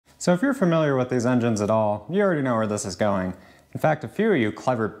So if you're familiar with these engines at all, you already know where this is going. In fact, a few of you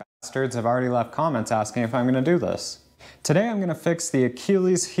clever bastards have already left comments asking if I'm going to do this. Today I'm going to fix the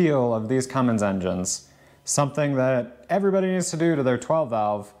Achilles heel of these Cummins engines, something that everybody needs to do to their 12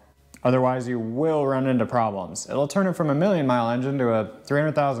 valve, otherwise you will run into problems. It'll turn it from a 1,000,000-mile engine to a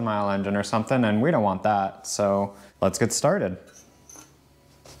 300,000-mile engine or something, and we don't want that, so let's get started.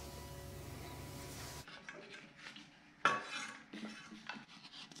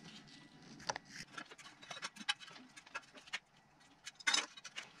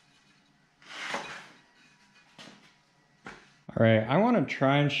 Alright, I want to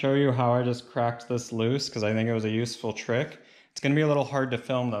try and show you how I just cracked this loose because I think it was a useful trick. It's going to be a little hard to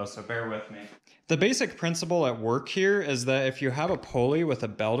film though, so bear with me. The basic principle at work here is that if you have a pulley with a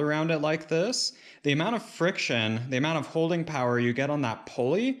belt around it like this, the amount of friction, the amount of holding power you get on that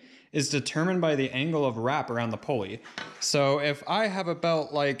pulley is determined by the angle of wrap around the pulley. So if I have a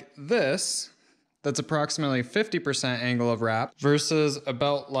belt like this, that's approximately 50% angle of wrap, versus a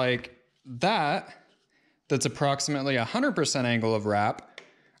belt like that, that's approximately 100% angle of wrap,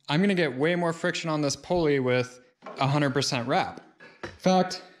 I'm gonna get way more friction on this pulley with 100% wrap. In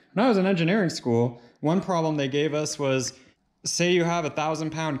fact, when I was in engineering school, one problem they gave us was, say you have a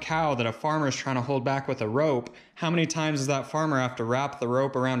 1,000-pound cow that a farmer is trying to hold back with a rope, how many times does that farmer have to wrap the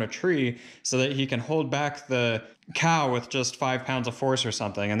rope around a tree so that he can hold back the cow with just 5 pounds of force or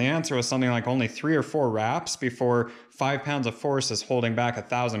something? And the answer was something like only 3 or 4 wraps before 5 pounds of force is holding back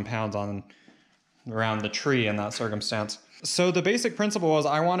 1,000 pounds around the tree in that circumstance. So the basic principle was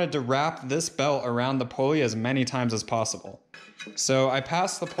I wanted to wrap this belt around the pulley as many times as possible. So I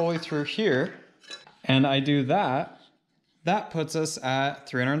pass the pulley through here and I do that. That puts us at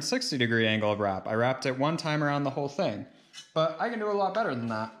 360-degree angle of wrap. I wrapped it one time around the whole thing, but I can do a lot better than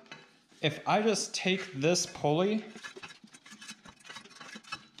that. If I just take this pulley,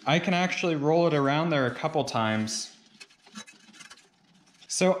 I can actually roll it around there a couple times.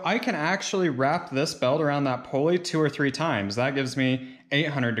 So I can actually wrap this belt around that pulley 2 or 3 times. That gives me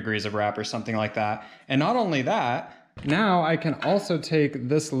 800 degrees of wrap or something like that. And not only that, now I can also take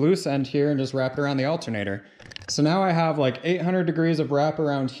this loose end here and just wrap it around the alternator. So now I have like 800 degrees of wrap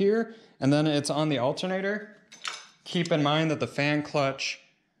around here, and then it's on the alternator. Keep in mind that the fan clutch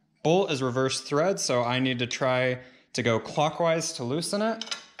bolt is reverse thread, so I need to try to go clockwise to loosen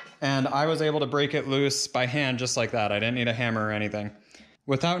it. And I was able to break it loose by hand just like that. I didn't need a hammer or anything.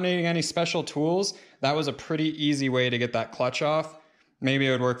 Without needing any special tools, that was a pretty easy way to get that clutch off. Maybe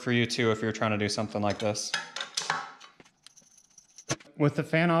it would work for you too if you're trying to do something like this. With the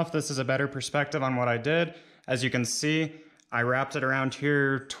fan off, this is a better perspective on what I did. As you can see, I wrapped it around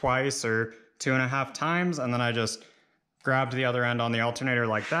here twice or 2.5 times, and then I just grabbed the other end on the alternator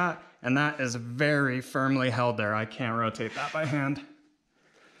like that, and that is very firmly held there. I can't rotate that by hand.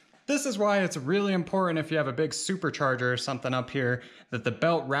 This is why it's really important if you have a big supercharger or something up here that the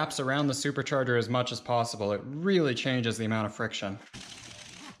belt wraps around the supercharger as much as possible. It really changes the amount of friction.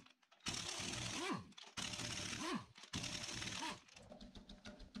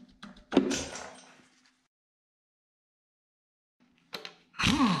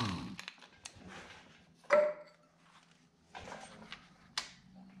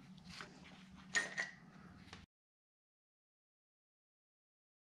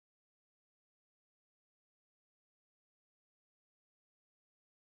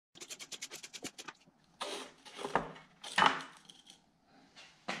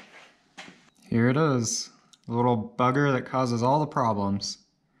 Here it is, the little bugger that causes all the problems.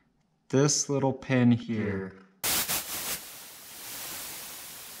 This little pin here.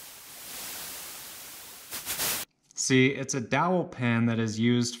 See, it's a dowel pin that is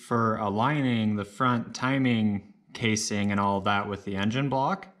used for aligning the front timing casing and all of that with the engine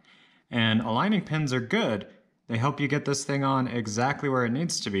block. And aligning pins are good. They help you get this thing on exactly where it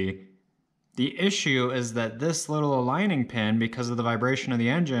needs to be. The issue is that this little aligning pin, because of the vibration of the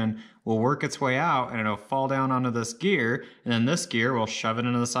engine, will work its way out and it'll fall down onto this gear, and then this gear will shove it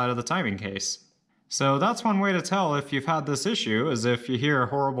into the side of the timing case. So that's one way to tell if you've had this issue, is if you hear a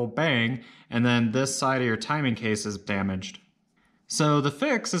horrible bang and then this side of your timing case is damaged. So the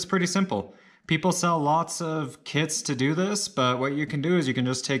fix is pretty simple. People sell lots of kits to do this, but what you can do is you can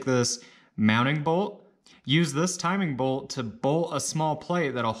just take this mounting bolt, use this timing bolt to bolt a small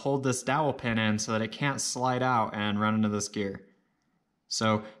plate that'll hold this dowel pin in so that it can't slide out and run into this gear.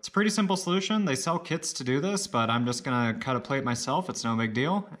 So it's a pretty simple solution. They sell kits to do this, but I'm just gonna cut a plate myself. It's no big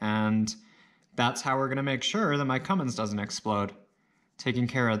deal. And that's how we're gonna make sure that my Cummins doesn't explode. Taking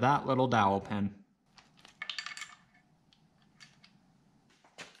care of that little dowel pin.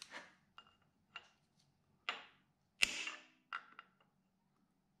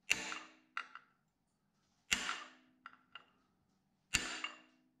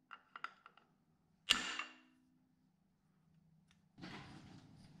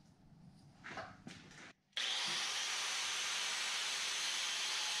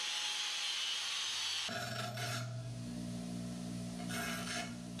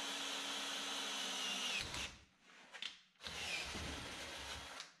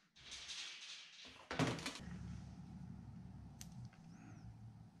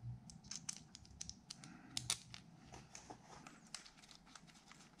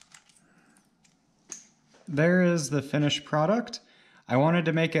 There is the finished product. I wanted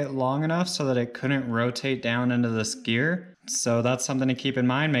to make it long enough so that it couldn't rotate down into this gear. So that's something to keep in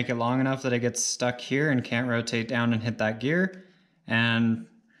mind. Make it long enough that it gets stuck here and can't rotate down and hit that gear. And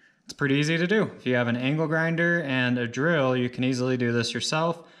it's pretty easy to do. If you have an angle grinder and a drill, you can easily do this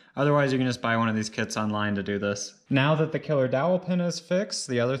yourself. Otherwise, you can just buy one of these kits online to do this. Now that the killer dowel pin is fixed,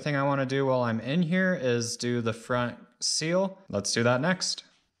 the other thing I want to do while I'm in here is do the front seal. Let's do that next.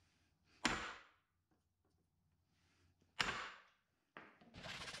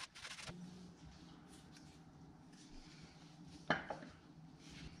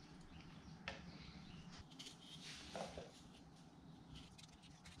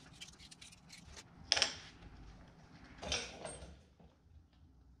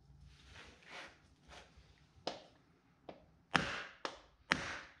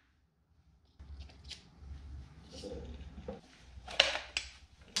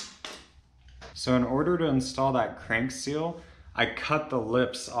 So in order to install that crank seal, I cut the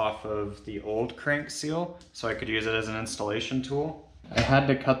lips off of the old crank seal so I could use it as an installation tool. I had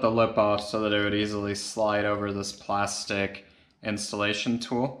to cut the lip off so that it would easily slide over this plastic installation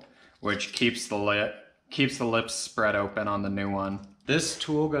tool, which keeps the lips spread open on the new one. This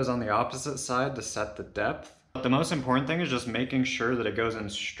tool goes on the opposite side to set the depth. But the most important thing is just making sure that it goes in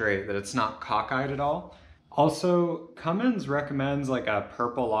straight, that it's not cockeyed at all. Also, Cummins recommends like a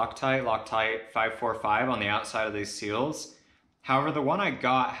purple Loctite 545 on the outside of these seals. However, the one I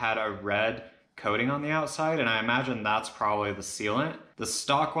got had a red coating on the outside, and I imagine that's probably the sealant. The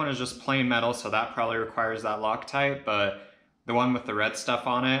stock one is just plain metal, so that probably requires that Loctite, but the one with the red stuff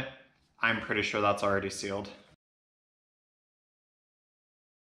on it, I'm pretty sure that's already sealed.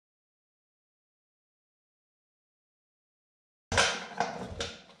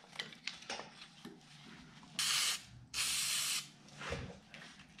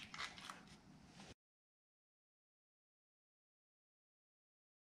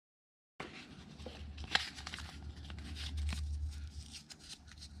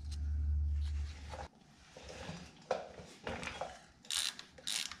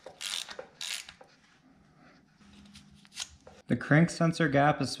 The crank sensor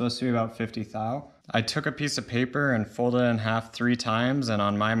gap is supposed to be about 50 thou. I took a piece of paper and folded it in half 3 times, and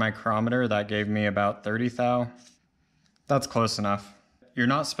on my micrometer that gave me about 30 thou. That's close enough. You're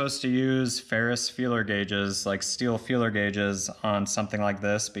not supposed to use ferrous feeler gauges, like steel feeler gauges, on something like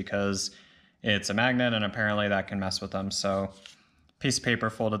this because it's a magnet and apparently that can mess with them. So piece of paper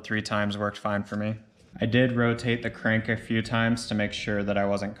folded 3 times worked fine for me. I did rotate the crank a few times to make sure that I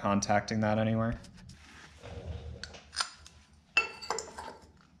wasn't contacting that anywhere.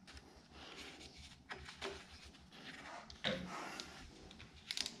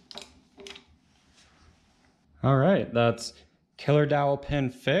 All right, that's killer dowel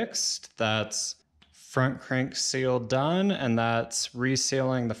pin fixed, that's front crank seal done, and that's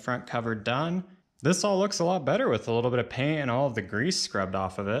resealing the front cover done. This all looks a lot better with a little bit of paint and all of the grease scrubbed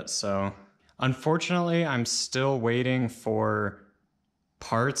off of it, so unfortunately I'm still waiting for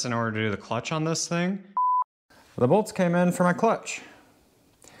parts in order to do the clutch on this thing. The bolts came in for my clutch.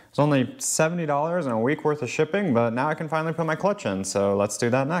 It's only $70 and a week worth of shipping, but now I can finally put my clutch in, so let's do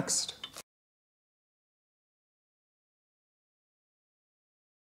that next.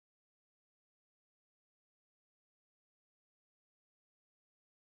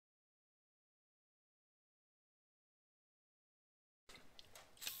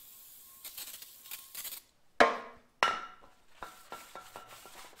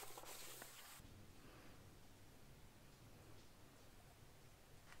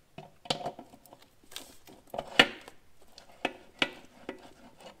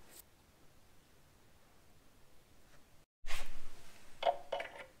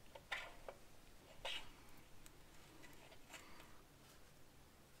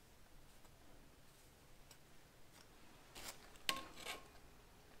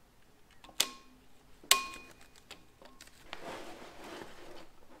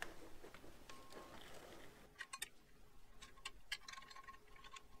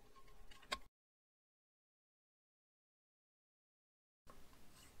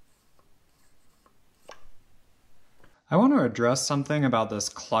 I want to address something about this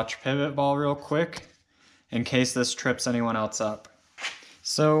clutch pivot ball real quick, in case this trips anyone else up.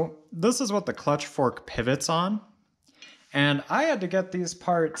 So this is what the clutch fork pivots on, and I had to get these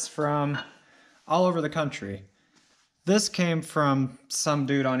parts from all over the country. This came from some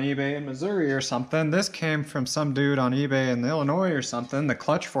dude on eBay in Missouri or something. This came from some dude on eBay in Illinois or something. The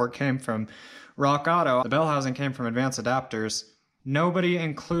clutch fork came from Rock Auto. The bell housing came from Advanced Adapters. Nobody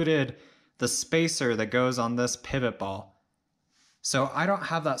included the spacer that goes on this pivot ball. So I don't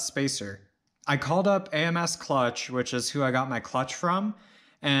have that spacer. I called up AMS Clutch, which is who I got my clutch from,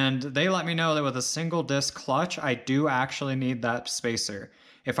 and they let me know that with a single disc clutch, I do actually need that spacer.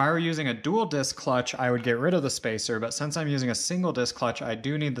 If I were using a dual disc clutch, I would get rid of the spacer, but since I'm using a single disc clutch, I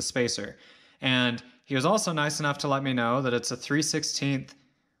do need the spacer. And he was also nice enough to let me know that it's a 3/16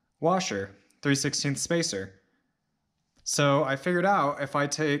 washer, 3/16 spacer. So I figured out if I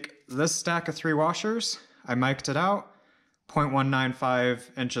take this stack of 3 washers, I mic'd it out,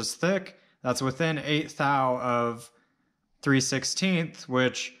 0.195 inches thick, that's within 1/8 thou of 3/16,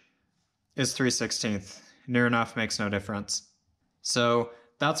 which is 3/16. Near enough makes no difference. So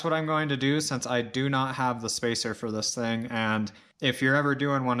that's what I'm going to do since I do not have the spacer for this thing. And if you're ever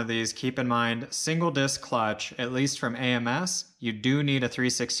doing one of these, keep in mind, single disc clutch, at least from AMS, you do need a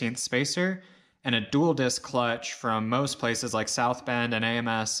 3/16 spacer. And a dual disc clutch from most places like South Bend and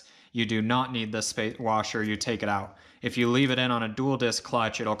AMS, you do not need the washer, you take it out. If you leave it in on a dual disc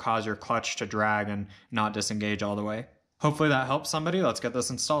clutch, it'll cause your clutch to drag and not disengage all the way. Hopefully that helps somebody. Let's get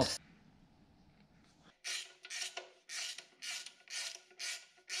this installed.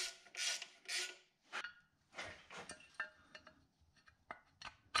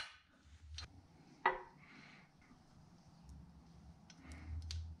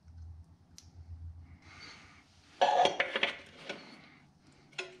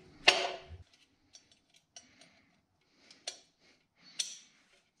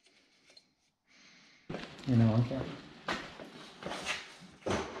 You know, on camera.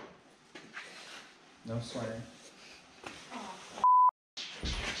 No swearing.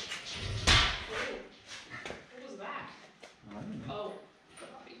 What was that? I don't know. Oh.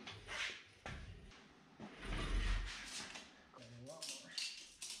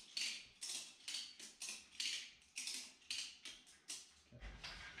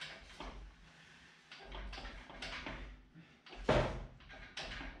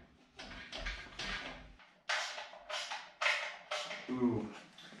 Ooh,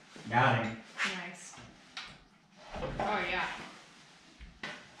 got him. Nice. Oh, yeah.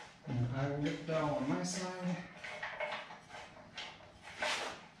 And I will get the dowel on my side.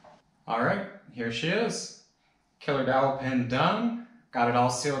 Alright, here she is. Killer dowel pin done. Got it all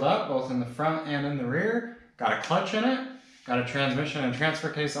sealed up, both in the front and in the rear. Got a clutch in it. Got a transmission and transfer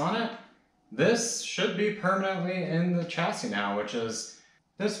case on it. This should be permanently in the chassis now,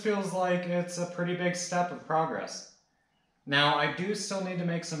 this feels like it's a pretty big step of progress. Now, I do still need to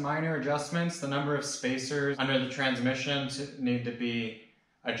make some minor adjustments. The number of spacers under the transmission need to be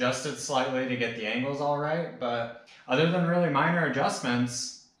adjusted slightly to get the angles all right, but other than really minor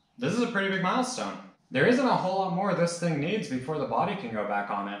adjustments, this is a pretty big milestone. There isn't a whole lot more this thing needs before the body can go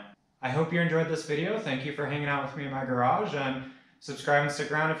back on it. I hope you enjoyed this video. Thank you for hanging out with me in my garage, and subscribe and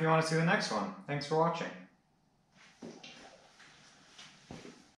stick around if you want to see the next one. Thanks for watching.